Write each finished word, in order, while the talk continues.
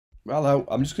Hello,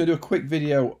 I'm just going to do a quick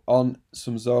video on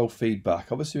some Zoho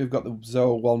feedback. Obviously, we've got the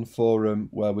Zoho One forum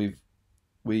where we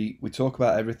talk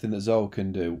about everything that Zoho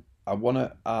can do. I want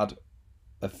to add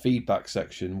a feedback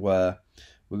section where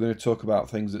we're going to talk about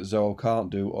things that Zoho can't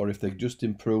do, or if they just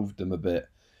improved them a bit,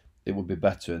 it would be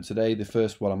better. And today, the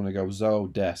first one, I'm going to go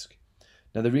Zoho Desk.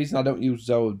 Now, the reason I don't use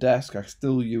Zoho Desk, I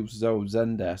still use Zoho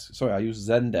Zendesk. Sorry, I use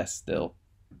Zendesk still.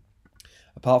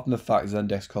 Apart from the fact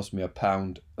Zendesk cost me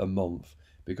 £1 a month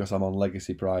because I'm on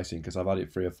legacy pricing because I've had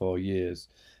it 3 or 4 years.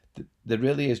 There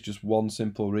really is just one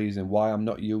simple reason why I'm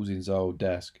not using Zoho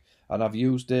Desk, and I've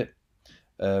used it,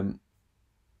 and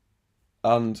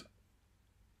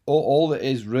all it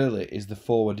is really is the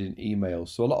forwarding emails.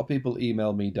 So a lot of people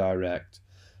email me direct.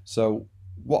 So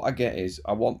what I get is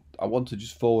I want to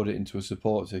just forward it into a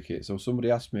support ticket. So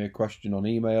somebody asks me a question on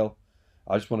email,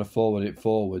 I just want to forward it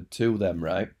forward to them,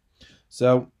 right?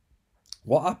 So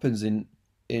what happens in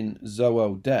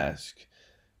Zoho Desk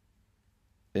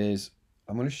is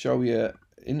I'm going to show you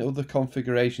in other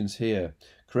configurations here.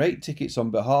 Create tickets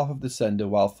on behalf of the sender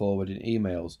while forwarding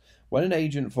emails. When an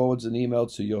agent forwards an email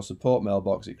to your support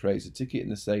mailbox, it creates a ticket in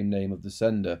the same name of the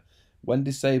sender. When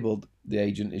disabled, the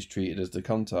agent is treated as the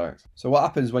contact. So what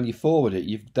happens when you forward it,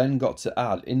 you've then got to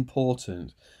add,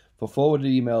 important, for forwarded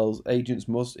emails, agents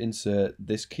must insert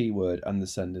this keyword and the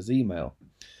sender's email.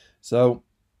 So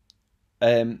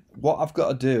what I've got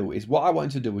to do is, what I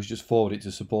wanted to do was just forward it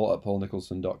to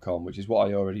support@paulnicholson.com, which is what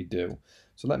I already do.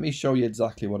 So let me show you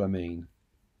exactly what I mean.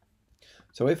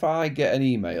 So if I get an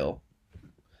email,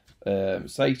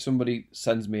 say somebody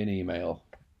sends me an email,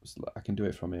 I can do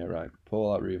it from here, right?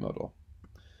 Paul at remodel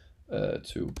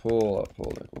to Paul at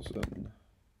Paul Nicholson.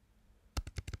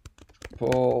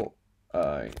 Paul,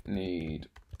 I need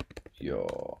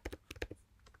your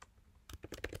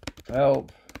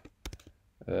help.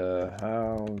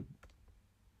 How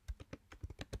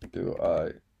do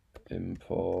I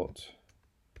import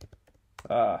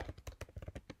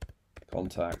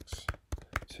contacts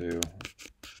to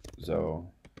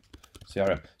Zoho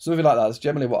CRM? Something like that. That's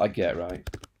generally what I get, right?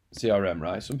 CRM,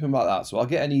 right? Something like that. So I'll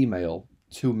get an email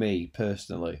to me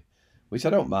personally, which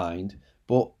I don't mind,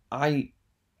 but I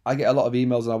get a lot of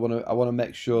emails, and I want to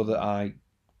make sure that I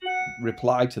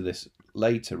reply to this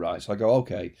later, right? So I go,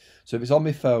 okay, so if it's on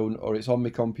my phone or it's on my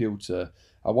computer,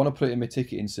 I want to put it in my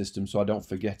ticketing system so I don't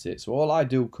forget it. So all I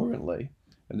do currently,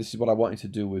 and this is what I wanted to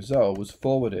do with Zoho, was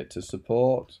forward it to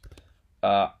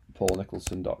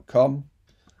support@paulnicholson.com,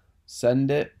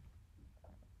 send it,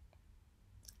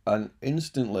 and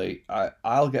instantly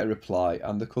I'll get a reply,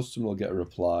 and the customer will get a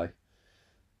reply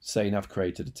saying I've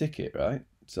created a ticket, right?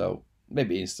 So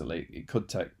maybe instantly, it could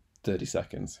take 30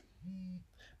 seconds.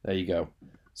 There you go.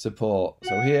 Support.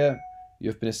 So here,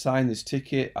 you've been assigned this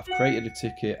ticket. I've created a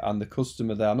ticket, and the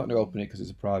customer there, I'm not going to open it because it's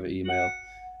a private email.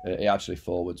 It actually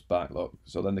forwards back, look.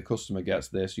 So then the customer gets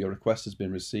this. Your request has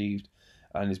been received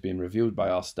and is being reviewed by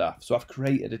our staff. So I've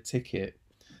created a ticket.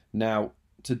 Now,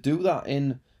 to do that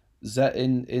in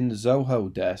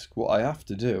Zoho Desk, what I have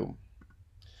to do,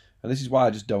 and this is why I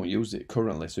just don't use it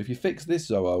currently. So if you fix this,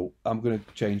 Zoho, I'm going to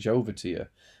change over to you.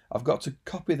 I've got to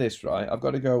copy this, right? I've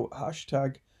got to go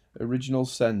 #original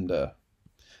sender.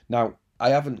 Now,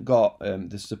 I haven't got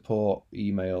the support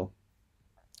email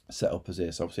set up as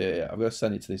this. So yeah, I'm going to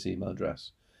send it to this email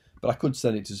address. But I could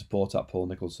send it to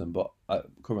support@paulnicholson, but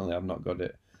currently I've not got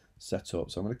it set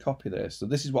up. So I'm going to copy this. So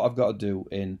this is what I've got to do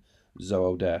in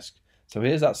Zoho Desk. So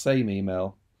here's that same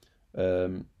email,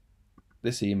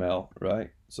 this email,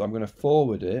 right? So I'm going to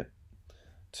forward it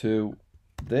to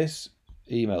this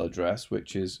email address,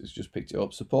 which is, it's just picked it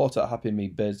up,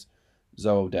 support@happymebiz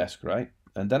Zoho Desk, right?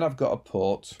 And then I've got to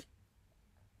put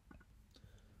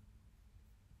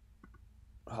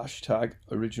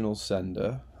 #original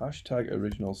sender,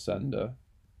 #original sender,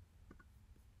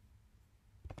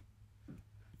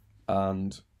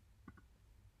 and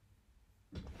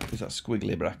is that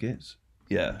squiggly brackets?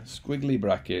 Yeah, squiggly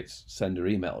brackets, sender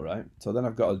email, right? So then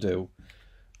I've got to do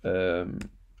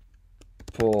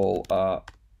Paul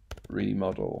at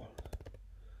remodel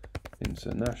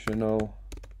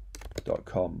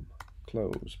international.com,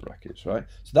 close brackets, right?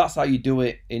 So that's how you do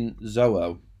it in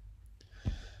Zoho.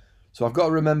 So I've got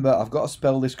to remember, I've got to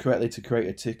spell this correctly to create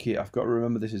a ticket. I've got to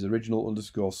remember this is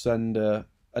original_sender,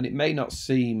 and it may not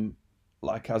seem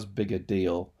like as big a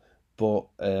deal, but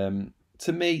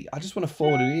to me, I just want to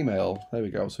forward an email. There we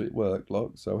go, so it worked,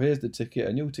 look. So here's the ticket,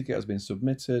 a new ticket has been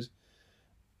submitted,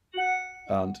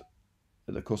 and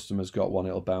the customer's got one,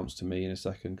 it'll bounce to me in a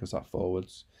second because that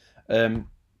forwards. Come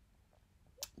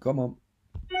on,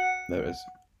 there it is.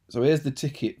 So here's the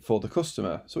ticket for the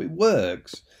customer. So it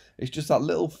works. It's just that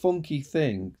little funky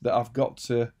thing that I've got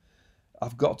to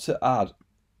I've got to add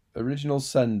original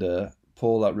sender,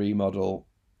 pull that remodel.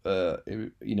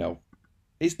 You know,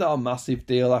 it's not a massive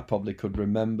deal. I probably could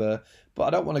remember, but I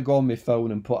don't want to go on my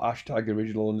phone and put hashtag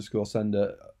original underscore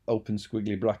sender open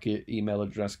squiggly bracket email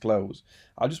address close.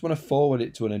 I just want to forward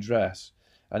it to an address,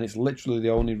 and it's literally the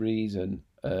only reason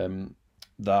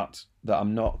that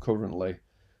I'm not currently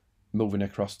moving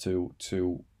across to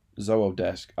Zoho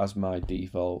Desk as my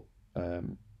default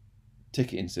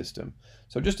ticketing system.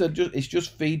 So it's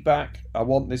just feedback. I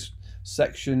want this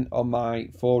section on my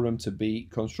forum to be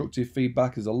constructive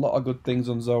feedback. There's a lot of good things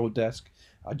on Zoho Desk.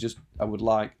 I would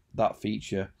like that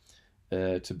feature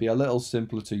to be a little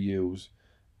simpler to use,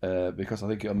 because I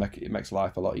think it makes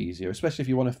life a lot easier, especially if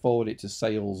you want to forward it to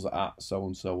sales at so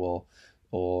and so,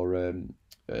 or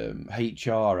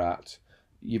HR at.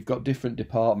 You've got different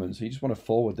departments, so you just want to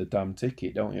forward the damn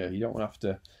ticket, don't you? You don't want to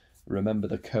have to remember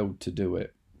the code to do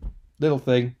it. Little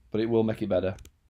thing, but it will make it better.